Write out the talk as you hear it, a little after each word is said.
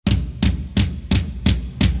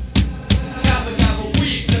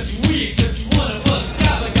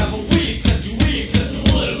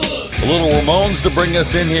sounds to bring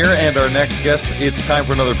us in here, and our next guest, it's time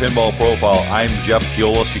for another Pinball Profile. I'm Jeff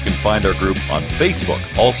Teolis. You can find our group on Facebook,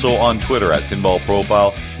 also on Twitter at Pinball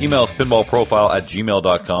Profile. Email us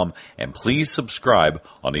pinballprofile@gmail.com, and please subscribe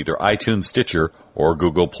on either iTunes, Stitcher, or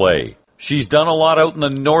Google Play. She's done a lot out in the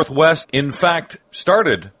Northwest. In fact,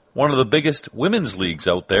 started one of the biggest women's leagues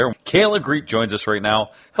out there. Kayla Greet joins us right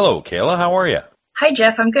now. Hello, Kayla. How are you? Hi,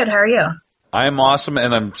 Jeff. I'm good. How are you? I'm awesome,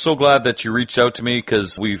 and I'm so glad that you reached out to me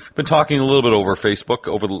because we've been talking a little bit over Facebook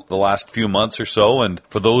over the last few months or so. And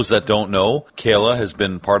for those that don't know, Kayla has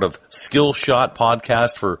been part of Skill Shot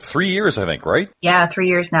podcast for 3 years, I think, right? Yeah, 3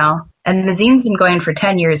 years now. And the zine's been going for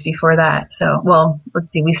 10 years before that. So, well,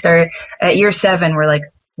 let's see. We started at year 7. We're like,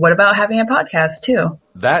 what about having a podcast too?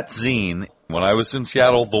 That zine, when I was in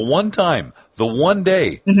Seattle, the one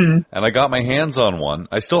day, and I got my hands on one.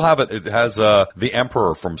 I still have it. It has the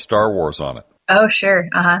Emperor from Star Wars on it. Oh, sure.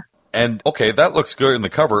 And, okay, that looks good in the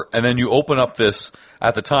cover. And then you open up this,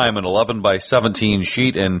 at the time, an 11 by 17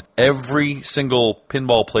 sheet, and every single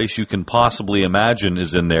pinball place you can possibly imagine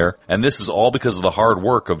is in there. And this is all because of the hard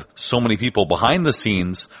work of so many people behind the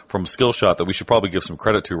scenes from Skillshot that we should probably give some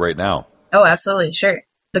credit to right now. Oh, absolutely. Sure.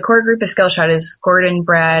 The core group of Skillshot is Gordon,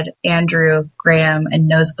 Brad, Andrew, Graham, and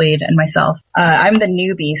Nosebleed, and myself. I'm the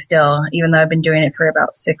newbie still, even though I've been doing it for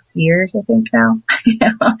about 6 years, I think now.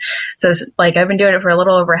 So it's like I've been doing it for a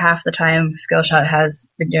little over half the time Skillshot has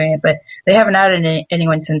been doing it, but they haven't added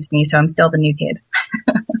anyone since me, so I'm still the new kid.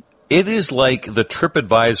 It is like the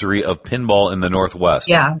TripAdvisory of pinball in the Northwest.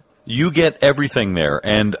 Yeah. You get everything there,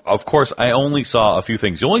 and of course I only saw a few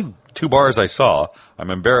things. The only 2 bars I saw,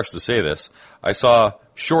 I'm embarrassed to say this, I saw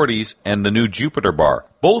Shorty's and the new Jupiter bar.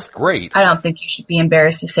 Both great. I don't think you should be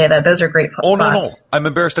embarrassed to say that. Those are great spots. Oh, no. I'm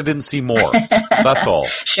embarrassed I didn't see more. That's all.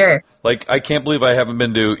 Sure. Like, I can't believe I haven't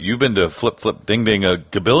been to, you've been to Flip Flip Ding Ding a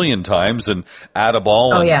gabillion times and Add a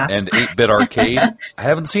Ball and 8-Bit Arcade. I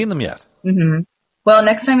haven't seen them yet. Mm-hmm. Well,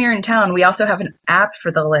 next time you're in town, we also have an app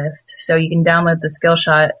for the list. So you can download the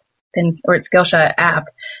Skillshot Skillshot app,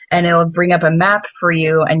 and it'll bring up a map for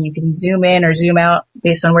you, and you can zoom in or zoom out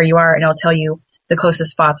based on where you are, and it'll tell you the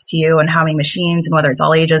closest spots to you and how many machines and whether it's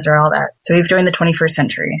all ages or all that. So we've joined the 21st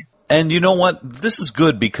century. And you know what? This is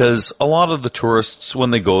good because a lot of the tourists,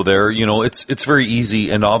 when they go there, you know, it's very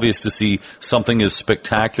easy and obvious to see something as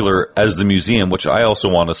spectacular as the museum, which I also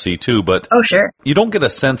want to see too. But oh, sure. You don't get a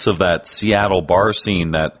sense of that Seattle bar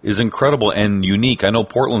scene that is incredible and unique. I know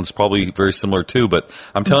Portland's probably very similar too, but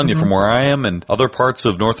I'm telling you, from where I am and other parts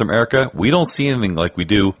of North America, we don't see anything like we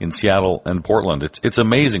do in Seattle and Portland. It's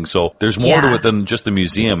amazing. So there's more to it than just the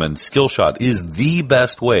museum, and Skillshot is the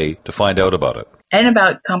best way to find out about it. And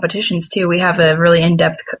about competitions too. We have a really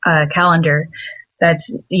in-depth calendar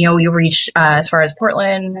that's, you know, we reach as far as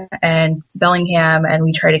Portland and Bellingham, and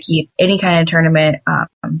we try to keep any kind of tournament up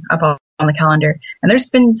on the calendar. And there's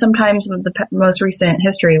been some times in the most recent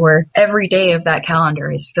history where every day of that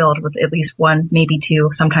calendar is filled with at least 1, maybe 2,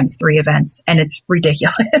 sometimes 3 events, and it's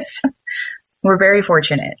ridiculous. We're very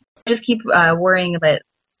fortunate. I just keep worrying that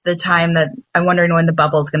the time that I'm wondering when the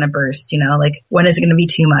bubble is going to burst, you know, like when is it going to be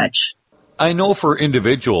too much? I know for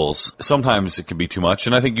individuals, sometimes it can be too much,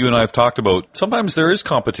 and I think you and I have talked about sometimes there is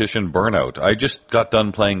competition burnout. I just got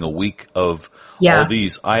done playing a week of all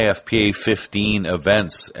these IFPA 15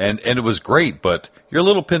 events, and it was great, but you're a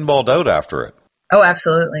little pinballed out after it. Oh,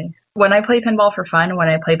 absolutely. When I play pinball for fun, when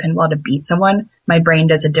I play pinball to beat someone, my brain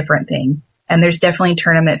does a different thing, and there's definitely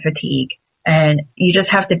tournament fatigue, and you just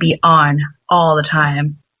have to be on all the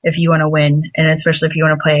time if you want to win, and especially if you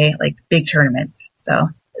want to play like big tournaments. So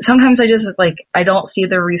sometimes I don't see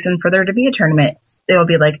the reason for there to be a tournament. They'll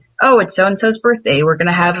be like, oh, it's so-and-so's birthday. We're going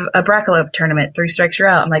to have a Brackalope tournament. 3 strikes, you're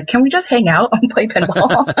out. I'm like, can we just hang out and play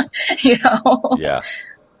pinball? You know? Yeah.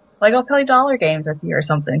 Like, I'll play dollar games with you or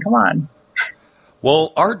something. Come on.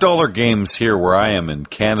 Well, our dollar games here where I am in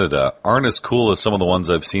Canada aren't as cool as some of the ones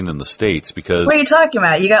I've seen in the States because... What are you talking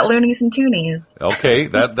about? You got loonies and toonies. Okay,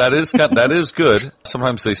 that is good.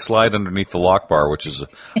 Sometimes they slide underneath the lock bar, which is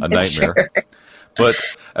a nightmare. Sure. But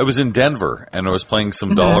I was in Denver, and I was playing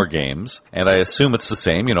some dollar games, and I assume it's the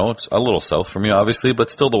same. You know, it's a little south from you, obviously,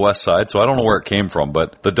 but still the west side, so I don't know where it came from.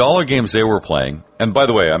 But the dollar games they were playing, and by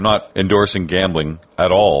the way, I'm not endorsing gambling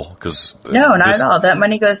at all, because... No, not at all. That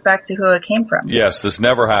money goes back to who it came from. Yes, this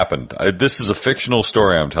never happened. This is a fictional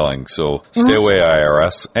story I'm telling, so stay away,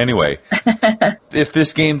 IRS. Anyway, if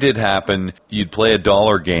this game did happen, you'd play a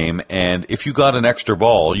dollar game, and if you got an extra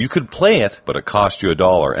ball, you could play it, but it cost you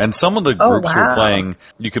 $1. And some of the groups were playing,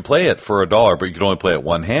 you could play it for $1, but you could only play it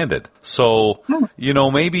one-handed. So, you know,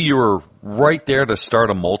 maybe you were right there to start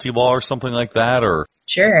a multi-ball or something like that, or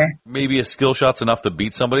Sure. maybe a skill shot's enough to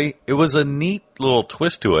beat somebody. It was a neat little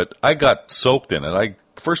twist to it. I got soaked in it.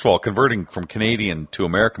 First of all, converting from Canadian to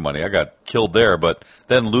American money, I got killed there, but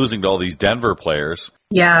then losing to all these Denver players.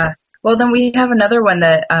 Yeah. Well, then we have another one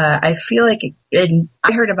that I feel like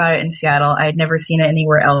I heard about it in Seattle. I had never seen it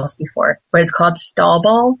anywhere else before, but it's called Stall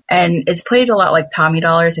Ball, and it's played a lot like Tommy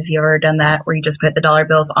Dollars, if you've ever done that, where you just put the dollar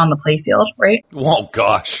bills on the playfield, right? Oh,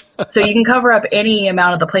 gosh. So you can cover up any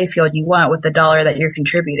amount of the playfield you want with the dollar that you're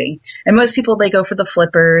contributing. And most people, they go for the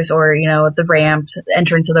flippers or, the ramps,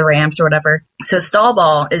 entrance of the ramps or whatever. So Stall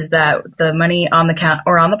Ball is that the money on the count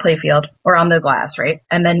or on the playfield or on the glass, right?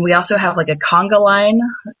 And then we also have like a conga line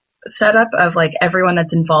setup of like everyone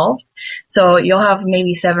that's involved. So you'll have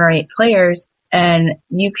maybe 7 or 8 players, and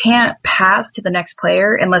you can't pass to the next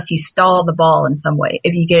player unless you stall the ball in some way.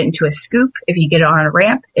 If you get it into a scoop, if you get it on a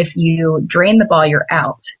ramp, if you drain the ball, you're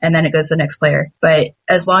out, and then it goes to the next player. But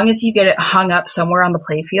as long as you get it hung up somewhere on the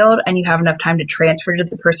playfield and you have enough time to transfer to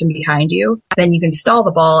the person behind you, then you can stall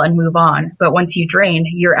the ball and move on. But once you drain,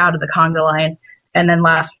 you're out of the conga line, and then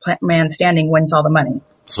last man standing wins all the money.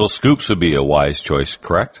 So scoops would be a wise choice,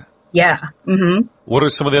 correct? Yeah. Mm-hmm. What are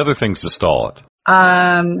some of the other things to stall it?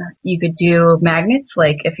 You could do magnets,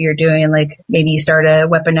 like if you're doing like maybe you start a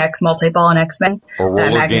Weapon X multi-ball in X-Men. Or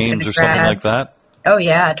roller games or something like that? Oh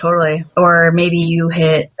yeah, totally. Or maybe you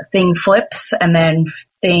hit Thing flips and then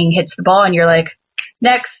Thing hits the ball and you're like,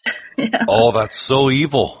 next. Yeah. Oh, that's so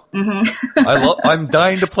evil. Mm-hmm. I'm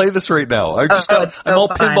dying to play this right now. I'm all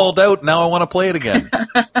fun. pinballed out. Now I want to play it again.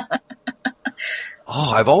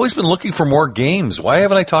 Oh, I've always been looking for more games. Why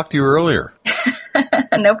haven't I talked to you earlier?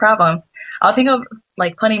 No problem. I'll think of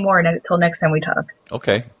like plenty more until next time we talk.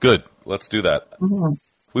 Okay, good. Let's do that. Mm-hmm.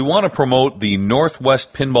 We want to promote the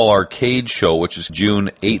Northwest Pinball Arcade Show, which is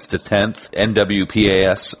June 8th to 10th,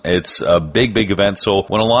 NWPAS. It's a big, big event. So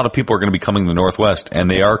when a lot of people are going to be coming to the Northwest, and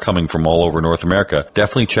they are coming from all over North America,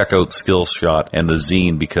 definitely check out Skillshot and the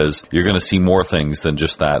zine, because you're going to see more things than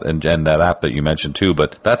just that, and that app that you mentioned too.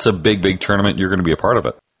 But that's a big, big tournament. You're going to be a part of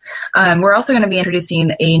it. We're also going to be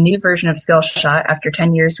introducing a new version of Skillshot. After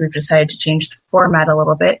 10 years, we've decided to change the format a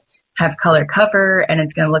little bit. Have color cover, and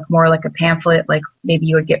it's going to look more like a pamphlet, like maybe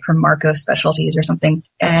you would get from Marco Specialties or something.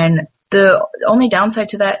 And the only downside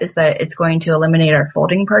to that is that it's going to eliminate our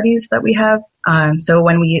folding parties that we have. So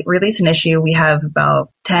when we release an issue, we have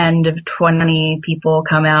about 10 to 20 people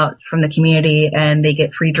come out from the community, and they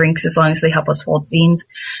get free drinks as long as they help us fold zines.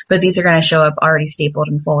 But these are going to show up already stapled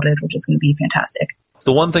and folded, which is going to be fantastic.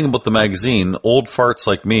 The one thing about the magazine, old farts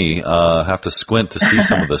like me have to squint to see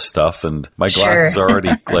some of this stuff, and my glasses are already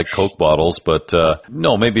like Coke bottles, but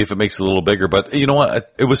no, maybe if it makes it a little bigger. But you know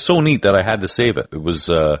what? It was so neat that I had to save it. It was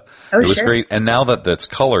great. And now that that's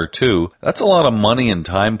color too, that's a lot of money and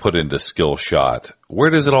time put into Skillshot. Where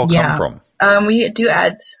does it all come from? We do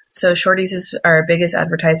ads. So Shorties is our biggest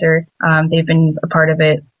advertiser. They've been a part of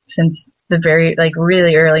it since the very,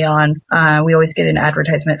 really early on. We always get an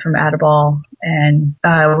advertisement from Adaball, and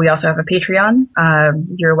we also have a Patreon.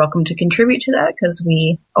 You're welcome to contribute to that, because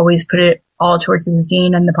we always put it all towards the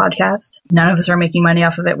zine and the podcast. None of us are making money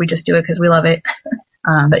off of it. We just do it because we love it.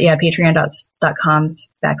 But yeah,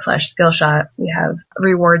 patreon.com/Skillshot. We have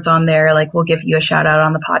rewards on there. Like we'll give you a shout out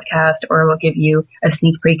on the podcast, or we'll give you a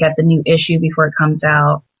sneak peek at the new issue before it comes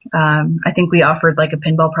out. I think we offered like a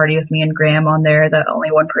pinball party with me and Graham on there that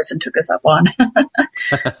only one person took us up on.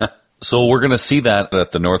 So we're going to see that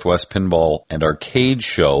at the Northwest Pinball and Arcade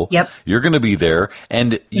Show. Yep. You're going to be there.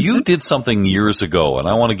 And you did something years ago, and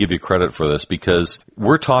I want to give you credit for this, because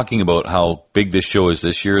we're talking about how big this show is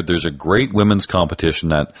this year. There's a great women's competition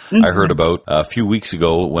that I heard about a few weeks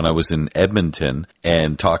ago when I was in Edmonton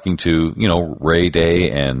and talking to, Ray Day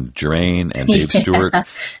and Geraint and Dave Stewart.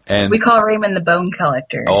 And we call Raymond the Bone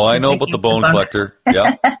Collector. Oh, I know about the Bone Collector.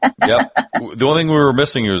 Yep. Yep. The only thing we were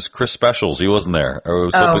missing was Chris Specials. He wasn't there.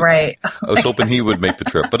 Right. I was hoping he would make the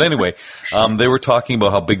trip. But anyway, they were talking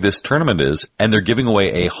about how big this tournament is, and they're giving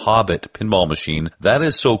away a Hobbit pinball machine. That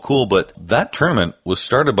is so cool, but that tournament was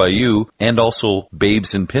started by you and also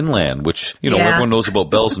Babes in Pinland, which, everyone knows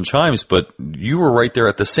about Bells and Chimes, but you were right there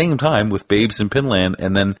at the same time with Babes in Pinland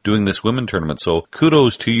and then doing this women tournament. So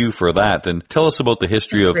kudos to you for that. And tell us about the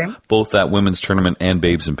history of both that women's tournament and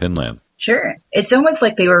Babes in Pinland. Sure. It's almost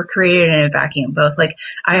like they were created in a vacuum, both. Like,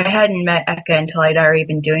 I hadn't met Eka until I'd already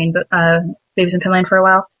been doing Babes in Pinland for a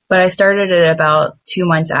while, but I started it about 2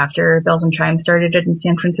 months after Bells and Chimes started it in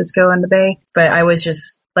San Francisco and the Bay. But I was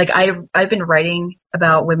just, I've been writing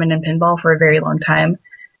about women in pinball for a very long time,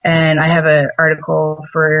 And I have an article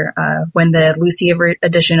for when the Lucy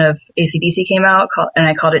edition of AC/DC came out, and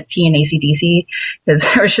I called it T and AC/DC because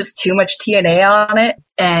there was just too much TNA on it,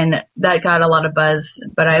 and that got a lot of buzz.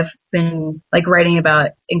 But I've been like writing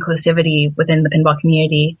about inclusivity within the pinball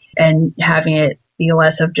community and having it be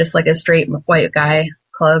less of just like a straight white guy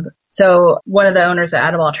club. So one of the owners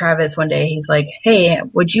at Adaball, Travis, one day he's like, "Hey,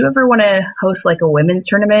 would you ever want to host like a women's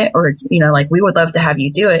tournament? Or, like we would love to have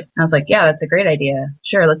you do it." And I was like, "Yeah, that's a great idea.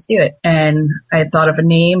 Sure, let's do it." And I had thought of a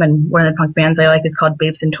name, and one of the punk bands I like is called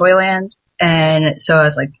Babes in Toyland. And so I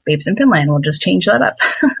was like, Babes in Pinland, we'll just change that up.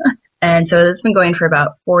 And so it's been going for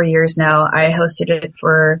about 4 years now. I hosted it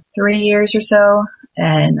for 3 years or so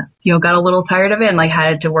and, got a little tired of it and like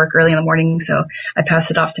had to work early in the morning. So I passed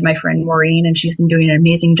it off to my friend Maureen, and she's been doing an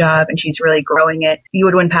amazing job and she's really growing it. You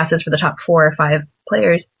would win passes for the top 4 or 5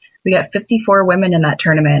 players. We got 54 women in that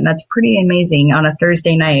tournament, and that's pretty amazing on a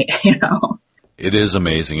Thursday night, It is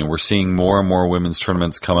amazing, and we're seeing more and more women's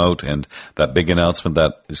tournaments come out, and that big announcement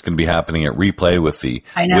that is going to be happening at Replay with the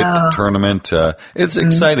WIT tournament. It's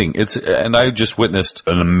exciting. And I just witnessed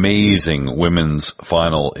an amazing women's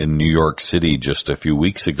final in New York City just a few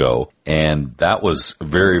weeks ago, and that was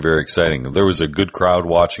very, very exciting. There was a good crowd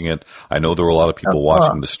watching it. I know there were a lot of people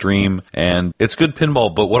watching the stream, and it's good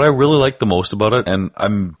pinball, but what I really liked the most about it, and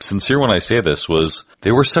I'm sincere when I say this, was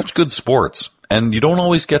they were such good sports. And you don't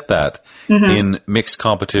always get that in mixed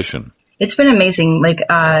competition. It's been amazing.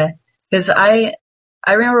 Because I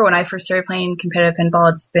remember when I first started playing competitive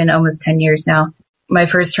pinball, it's been almost 10 years now. My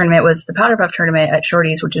first tournament was the Powder Puff tournament at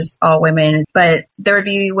Shorty's, which is all women. But there would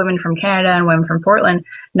be women from Canada and women from Portland,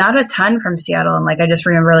 not a ton from Seattle. And I just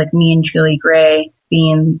remember me and Julie Gray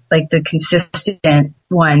being the consistent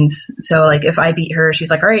ones. So if I beat her, she's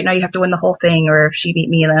like, all right, now you have to win the whole thing. Or if she beat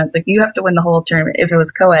me, then it's you have to win the whole tournament if it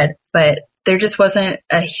was co-ed. But there just wasn't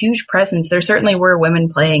a huge presence. There certainly were women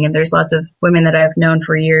playing, and there's lots of women that I've known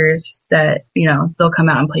for years that, they'll come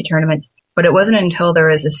out and play tournaments. But it wasn't until there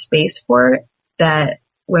was a space for it that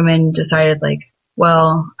women decided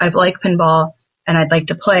well, I like pinball and I'd like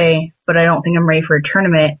to play, but I don't think I'm ready for a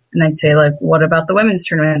tournament. And I'd say what about the women's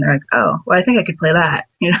tournament? And they're like, oh, well, I think I could play that.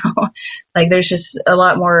 There's just a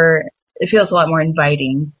lot more, it feels a lot more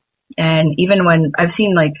inviting. And even when I've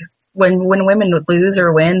seen when women lose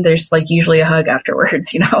or win, there's usually a hug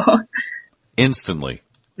afterwards, Instantly.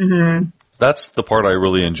 Mm-hmm. That's the part I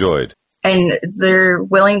really enjoyed. And they're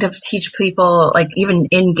willing to teach people, even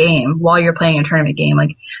in game while you're playing a tournament game,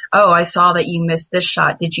 oh, I saw that you missed this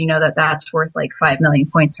shot. Did you know that that's worth 5 million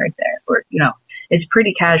points right there? Or, it's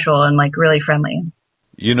pretty casual and really friendly.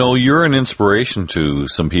 You're an inspiration to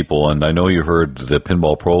some people, and I know you heard the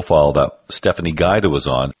Pinball Profile that Stephanie Guida was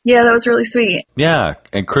on. Yeah, that was really sweet. Yeah,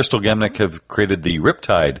 and Crystal Gemnick have created the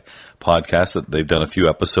Riptide podcast that they've done a few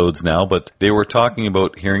episodes now, but they were talking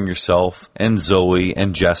about Hearing Yourself and Zoe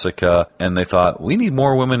and Jessica, and they thought, we need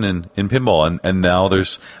more women in pinball, and now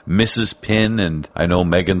there's Mrs. Pin, and I know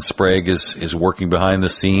Megan Sprague is working behind the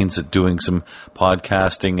scenes at doing some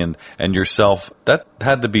podcasting, and yourself. That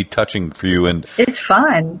had to be touching for you. And it's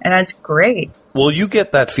fun, and it's great. Well, you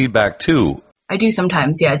get that feedback too. I do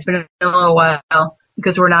sometimes, yeah. It's been a little while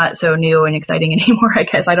because we're not so new and exciting anymore, I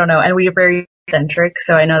guess. I don't know. And we are very centric,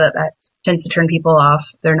 so I know that tends to turn people off.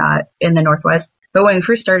 They're not in the Northwest. But when we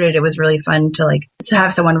first started, it was really fun to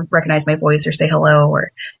have someone recognize my voice or say hello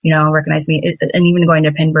or, recognize me. And even going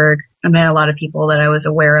to Pinburg, I met a lot of people that I was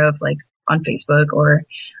aware of, on Facebook or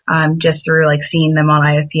just through seeing them on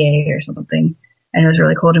IFPA or something. And it was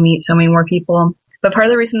really cool to meet so many more people. But part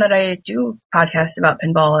of the reason that I do podcasts about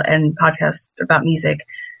pinball and podcasts about music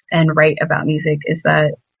and write about music is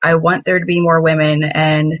that I want there to be more women.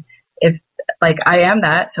 And if I am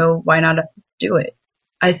that, so why not do it?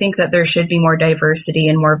 I think that there should be more diversity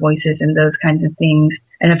and more voices and those kinds of things.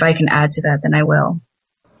 And if I can add to that, then I will.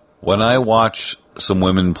 When I watch some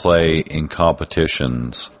women play in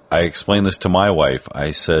competitions, I explain this to my wife.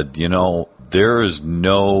 I said, there is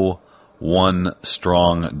no one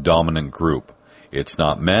strong dominant group. It's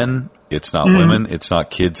not men, it's not women, it's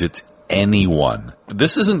not kids, it's anyone.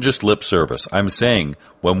 This isn't just lip service. I'm saying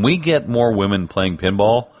when we get more women playing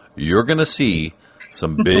pinball, you're going to see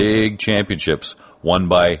some big championships won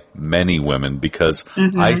by many women because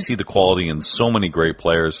I see the quality in so many great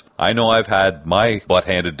players. I know I've had my butt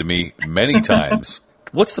handed to me many times.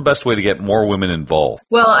 What's the best way to get more women involved?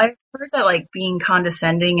 Well, I've heard that being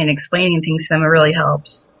condescending and explaining things to them really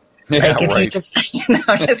helps. Yeah, if right. you just,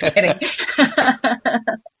 just kidding.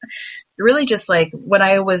 Really just when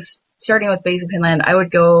I was starting with Babes in Pinland, I would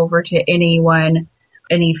go over to any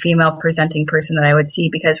female presenting person that I would see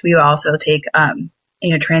because we also take,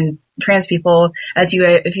 trans people, if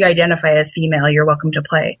you identify as female, you're welcome to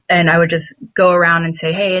play. And I would just go around and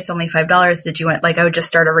say, hey, it's only $5. Did you want, like, I would just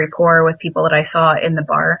start a rapport with people that I saw in the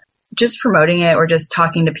bar, just promoting it or just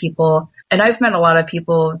talking to people. And I've met a lot of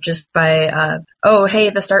people just by, oh, hey,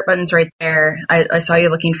 the start button's right there. I saw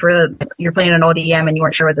you you're playing an old EM and you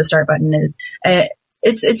weren't sure what the start button is.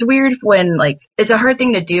 It's weird when, like, it's a hard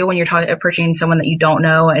thing to do when you're approaching someone that you don't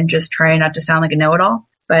know and just trying not to sound like a know-it-all.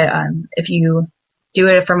 But if you do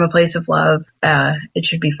it from a place of love, it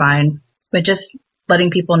should be fine. But just letting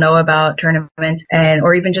people know about tournaments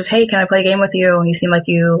or even just, hey, can I play a game with you? And you seem like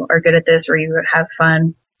you are good at this or you have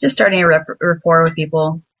fun. Just starting a rapport with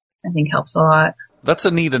people, I think, helps a lot. That's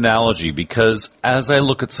a neat analogy because as I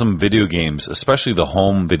look at some video games, especially the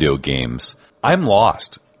home video games, I'm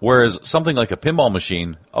lost. Whereas something like a pinball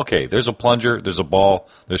machine, okay, there's a plunger, there's a ball,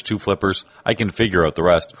 there's 2 flippers. I can figure out the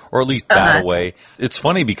rest, or at least bat away. It's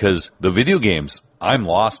funny because the video games I'm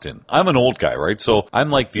lost in. I'm an old guy, right? So I'm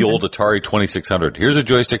like the old Atari 2600. Here's a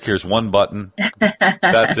joystick, here's one button.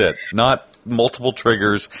 That's it. Not multiple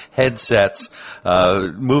triggers, headsets,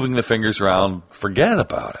 moving the fingers around. Forget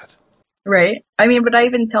about it. Right. I mean, but I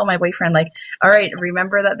even tell my boyfriend, like, all right,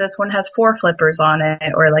 remember that this one has 4 flippers on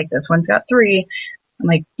it, or like this one's got 3. I'm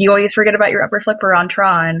like, you always forget about your upper flipper on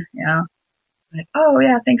Tron, you know? I'm like, oh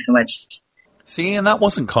yeah, thanks so much. See, and that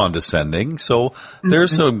wasn't condescending, so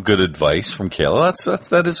there's some good advice from Kayla.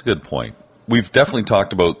 That is a good point. We've definitely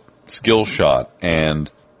talked about Skillshot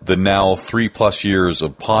and the now 3+ years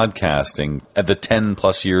of podcasting and the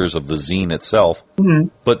 10+ years of the zine itself. Mm-hmm.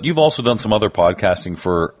 But you've also done some other podcasting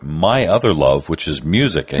for my other love, which is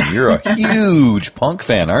music, and you're a huge punk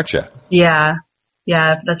fan, aren't you? Yeah,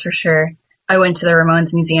 that's for sure. I went to the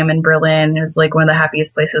Ramones Museum in Berlin. It was like one of the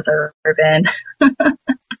happiest places I've ever been.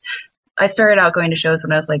 I started out going to shows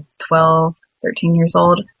when I was like 12, 13 years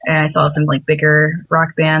old, and I saw some like bigger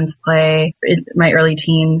rock bands play in my early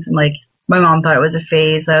teens, and like my mom thought it was a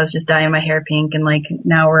phase that I was just dyeing my hair pink, and like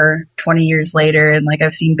now we're 20 years later, and like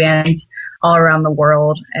I've seen bands all around the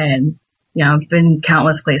world, and you know, I've been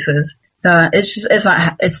countless places. So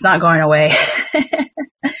it's not going away.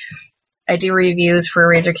 I do reviews for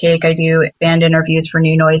Razor Cake. I do band interviews for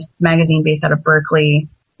New Noise magazine based out of Berkeley.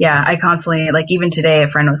 Yeah, I constantly, like even today, a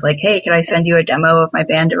friend was like, hey, can I send you a demo of my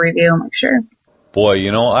band to review? I'm like, sure. Boy,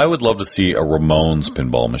 you know, I would love to see a Ramones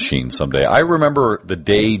pinball machine someday. I remember the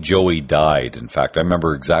day Joey died. In fact, I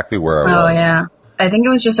remember exactly where I was. Oh, yeah. I think it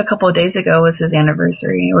was just a couple of days ago was his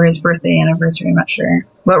anniversary, or his birthday anniversary. I'm not sure.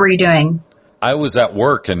 What were you doing? I was at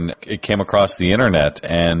work and it came across the internet,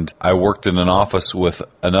 and I worked in an office with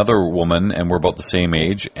another woman, and we're about the same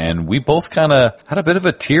age, and we both kind of had a bit of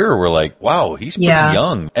a tear. We're like, wow, he's pretty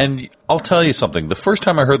young. And I'll tell you something. The first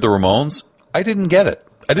time I heard the Ramones, I didn't get it.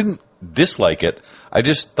 I didn't dislike it. I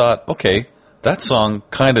just thought, okay, that song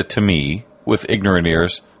kind of, to me, with ignorant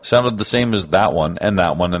ears, sounded the same as that one and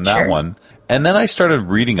that one and that one. And then I started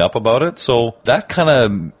reading up about it, so that kind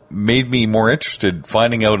of made me more interested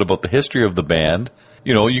finding out about the history of the band.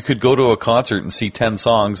 You know, you could go to a concert and see 10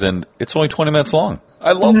 songs, and it's only 20 minutes long.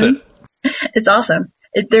 I loved it. It's awesome.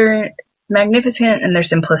 They're magnificent in their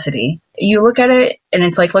simplicity. You look at it, and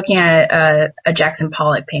it's like looking at a Jackson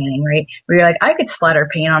Pollock painting, right? Where you're like, I could splatter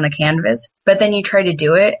paint on a canvas, but then you try to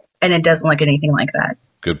do it, and it doesn't look anything like that.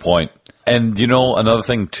 Good point. And you know, another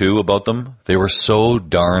thing, too, about them, they were so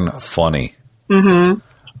darn funny. Mm-hmm.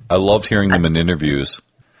 I loved hearing them in interviews.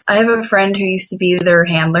 I have a friend who used to be their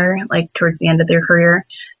handler, like towards the end of their career,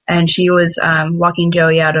 and she was walking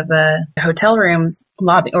Joey out of a hotel room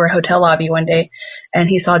lobby or a hotel lobby one day, and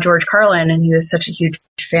he saw George Carlin, and he was such a huge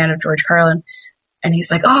fan of George Carlin, and he's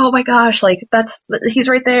like, oh my gosh, like he's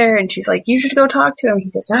right there, and she's like, you should go talk to him.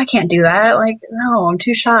 He goes, I can't do that, like no, I'm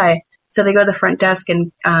too shy. So they go to the front desk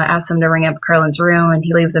and ask him to ring up Carlin's room, and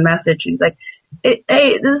he leaves a message. He's like,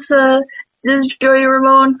 hey, this is Joey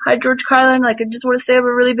Ramone. Hi, George Carlin. Like, I just want to say I'm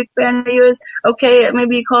a really big fan of yours. Okay,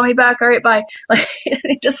 maybe you call me back. All right, bye. Like,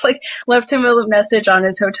 he just like left him a message on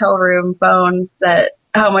his hotel room phone that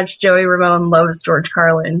how much Joey Ramone loves George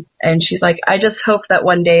Carlin. And she's like, I just hope that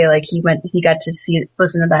one day, like, he got to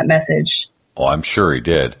listen to that message. Oh, I'm sure he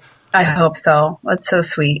did. I hope so. That's so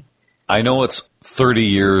sweet. I know it's 30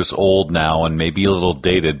 years old now and maybe a little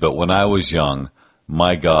dated, but when I was young,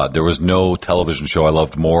 my God, there was no television show I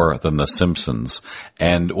loved more than The Simpsons.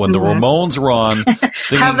 And when the Ramones were on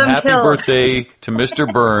singing Happy Birthday to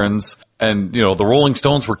Mr. Burns, and, you know, the Rolling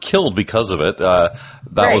Stones were killed because of it, that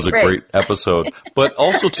was a great episode. But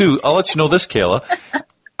also, too, I'll let you know this, Kayla.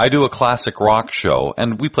 I do a classic rock show,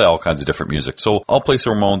 and we play all kinds of different music. So I'll play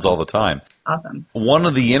some Ramones all the time. Awesome. One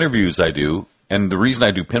of the interviews I do, and the reason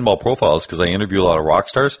I do Pinball Profile is because I interview a lot of rock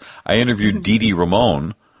stars. I interviewed Dee Dee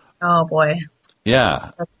Ramone, Oh boy,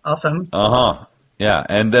 Yeah. that's awesome. Uh-huh. Yeah.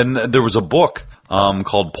 And then there was a book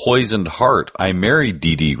called Poisoned Heart. I Married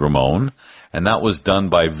Dee Dee Ramone, and that was done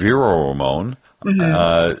by Vera Ramone.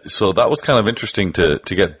 So that was kind of interesting to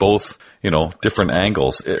get both, different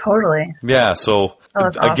angles. Totally. Yeah. So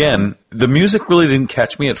that's again, the music really didn't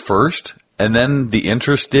catch me at first, and then the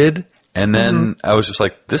interest did. And then I was just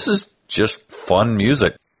like, this is just fun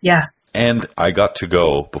music. Yeah. And I got to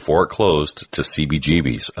go, before it closed, to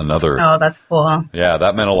CBGB's, another. Oh, that's cool. Huh? Yeah,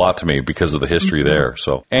 that meant a lot to me because of the history there.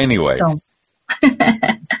 So anyway,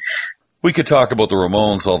 we could talk about the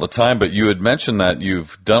Ramones all the time, but you had mentioned that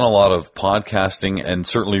you've done a lot of podcasting and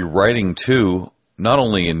certainly writing too, not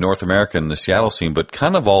only in North America and the Seattle scene, but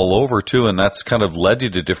kind of all over too. And that's kind of led you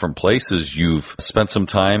to different places. You've spent some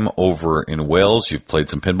time over in Wales. You've played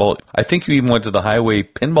some pinball. I think you even went to the Highway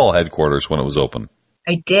Pinball headquarters when it was open.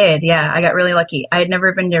 I did, yeah. I got really lucky. I had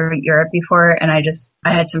never been to Europe before, and I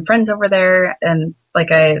had some friends over there, and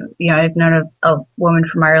I've known a woman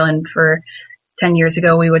from Ireland for 10 years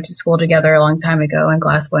ago. We went to school together a long time ago in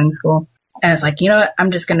glassblowing school. And it's like, you know what, I'm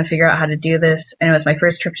just going to figure out how to do this. And it was my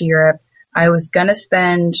first trip to Europe. I was going to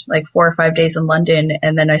spend like 4 or 5 days in London,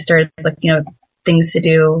 and then I started looking at things to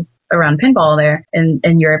do around pinball there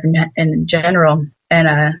in Europe in general,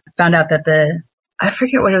 and found out that I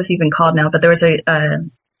forget what it was even called now, but there was a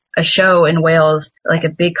show in Wales, like a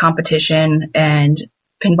big competition and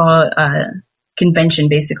pinball convention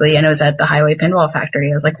basically, and it was at the Highway Pinball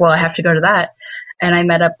Factory. I was like, well, I have to go to that. And I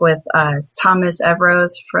met up with Thomas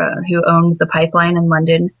Evros, who owned the Pipeline in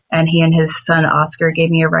London, and he and his son Oscar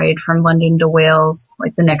gave me a ride from London to Wales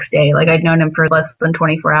like the next day. Like I'd known him for less than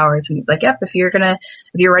 24 hours, and he's like, yep, if you're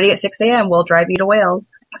ready at 6 a.m., we'll drive you to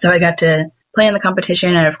Wales. So I got to play in the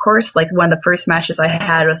competition, and of course, like one of the first matches I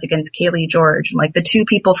had was against Kaylee George, and like the two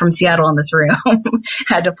people from Seattle in this room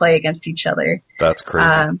had to play against each other. That's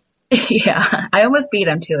crazy. Yeah, I almost beat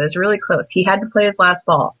him too. It was really close. He had to play his last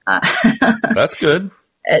ball. That's good.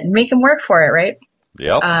 Make him work for it, right?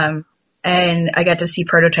 Yep. And I got to see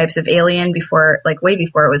prototypes of Alien way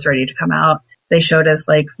before it was ready to come out. They showed us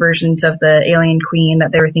like versions of the Alien Queen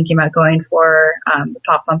that they were thinking about going for, the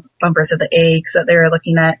top bumpers of the eggs that they were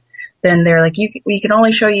looking at. Then they're like, we can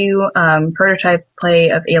only show you prototype play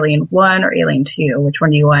of Alien 1 or Alien 2. Which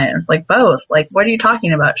one do you want? And it's like, both. Like, what are you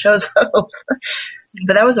talking about? Show us both.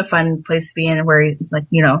 But that was a fun place to be in, where it's like,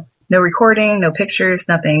 no recording, no pictures,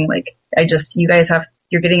 nothing. Like,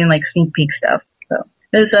 you're getting like sneak peek stuff. So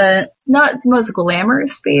it was not the most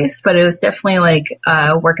glamorous space, but it was definitely like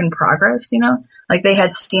a work in progress, Like they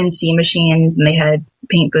had CNC machines and they had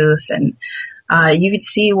paint booths, and you could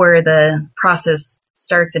see where the process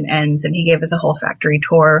starts and ends, and he gave us a whole factory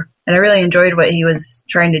tour. And I really enjoyed what he was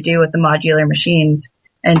trying to do with the modular machines,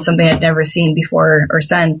 and something I'd never seen before or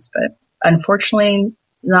since. But unfortunately,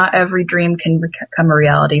 not every dream can become a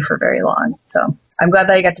reality for very long. So I'm glad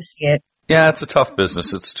that I got to see it. Yeah, it's a tough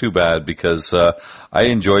business. It's too bad because I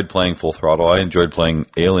enjoyed playing Full Throttle. I enjoyed playing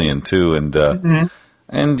Alien too, and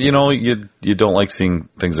and you don't like seeing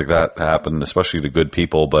things like that happen, especially to good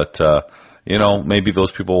people. But maybe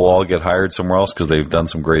those people will all get hired somewhere else because they've done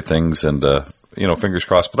some great things, and fingers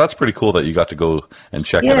crossed. But that's pretty cool that you got to go and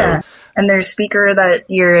check it out. And their speaker that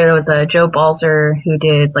year, there was Joe Balzer, who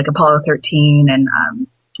did like Apollo 13 and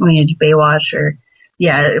Baywatch,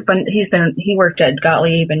 but he worked at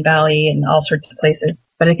Gottlieb and Bally and all sorts of places.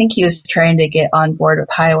 But I think he was trying to get on board with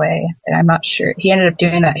Highway, and I'm not sure. He ended up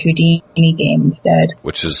doing that Houdini game instead,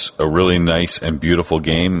 which is a really nice and beautiful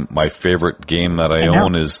game. My favorite game that I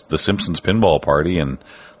own is The Simpsons Pinball Party, and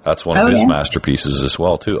that's one of his masterpieces as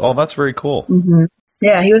well too. Oh, that's very cool. Mm-hmm.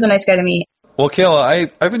 Yeah, he was a nice guy to meet. Well,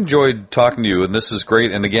 Kayla, I've enjoyed talking to you, and this is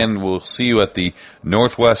great. And again, we'll see you at the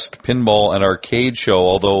Northwest Pinball and Arcade Show,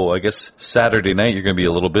 although I guess Saturday night you're going to be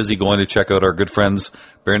a little busy going to check out our good friends,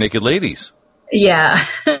 Bare Naked Ladies. Yeah.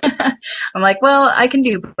 I'm like, well, I can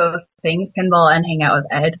do both things, pinball and hang out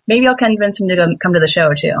with Ed. Maybe I'll convince him to come to the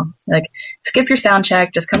show, too. Like, skip your sound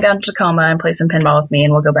check, just come down to Tacoma and play some pinball with me,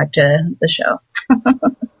 and we'll go back to the show.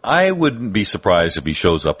 I wouldn't be surprised if he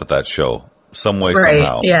shows up at that show some way,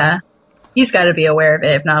 somehow. Yeah. He's got to be aware of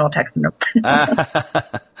it. If not, I'll text him.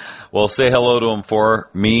 Well, say hello to him for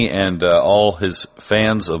me and all his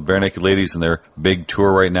fans of Bare Naked Ladies and their big tour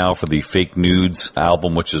right now for the Fake Nudes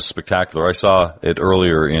album, which is spectacular. I saw it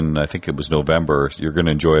earlier in, I think it was November. You're going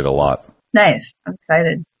to enjoy it a lot. Nice. I'm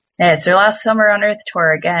excited. Yeah, it's their last Summer on Earth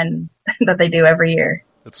tour again that they do every year.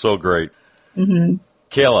 It's so great. Mm-hmm.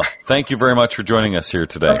 Kayla, thank you very much for joining us here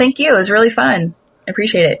today. Well, thank you. It was really fun. I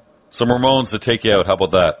appreciate it. Some Ramones to take you out. How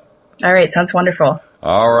about that? All right. Sounds wonderful.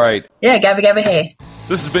 All right. Yeah, Gabba Gabba Hey.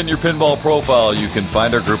 This has been your Pinball Profile. You can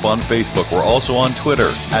find our group on Facebook. We're also on Twitter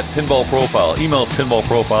at Pinball Profile. Email us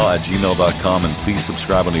pinballprofile@gmail.com, and please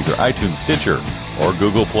subscribe on either iTunes, Stitcher, or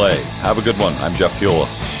Google Play. Have a good one. I'm Jeff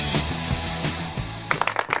Teolis.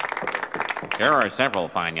 There are several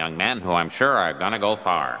fine young men who I'm sure are gonna go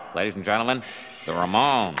far. Ladies and gentlemen, the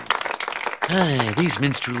Ramones. Aye, these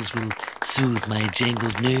minstrels will soothe my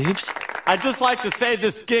jangled nerves. I'd just like to say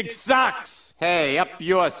this gig sucks. Hey, up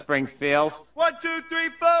yours, Springfield. 1, 2, 3,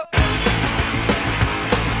 4.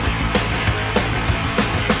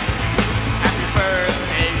 Happy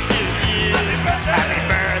birthday to you. Happy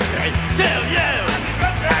birthday to you.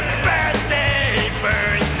 Happy birthday,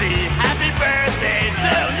 Birdsey. Happy birthday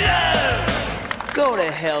to you. Go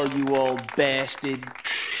to hell, you old bastard.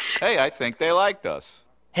 Hey, I think they liked us.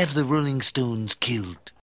 Have the Rolling Stones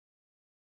killed.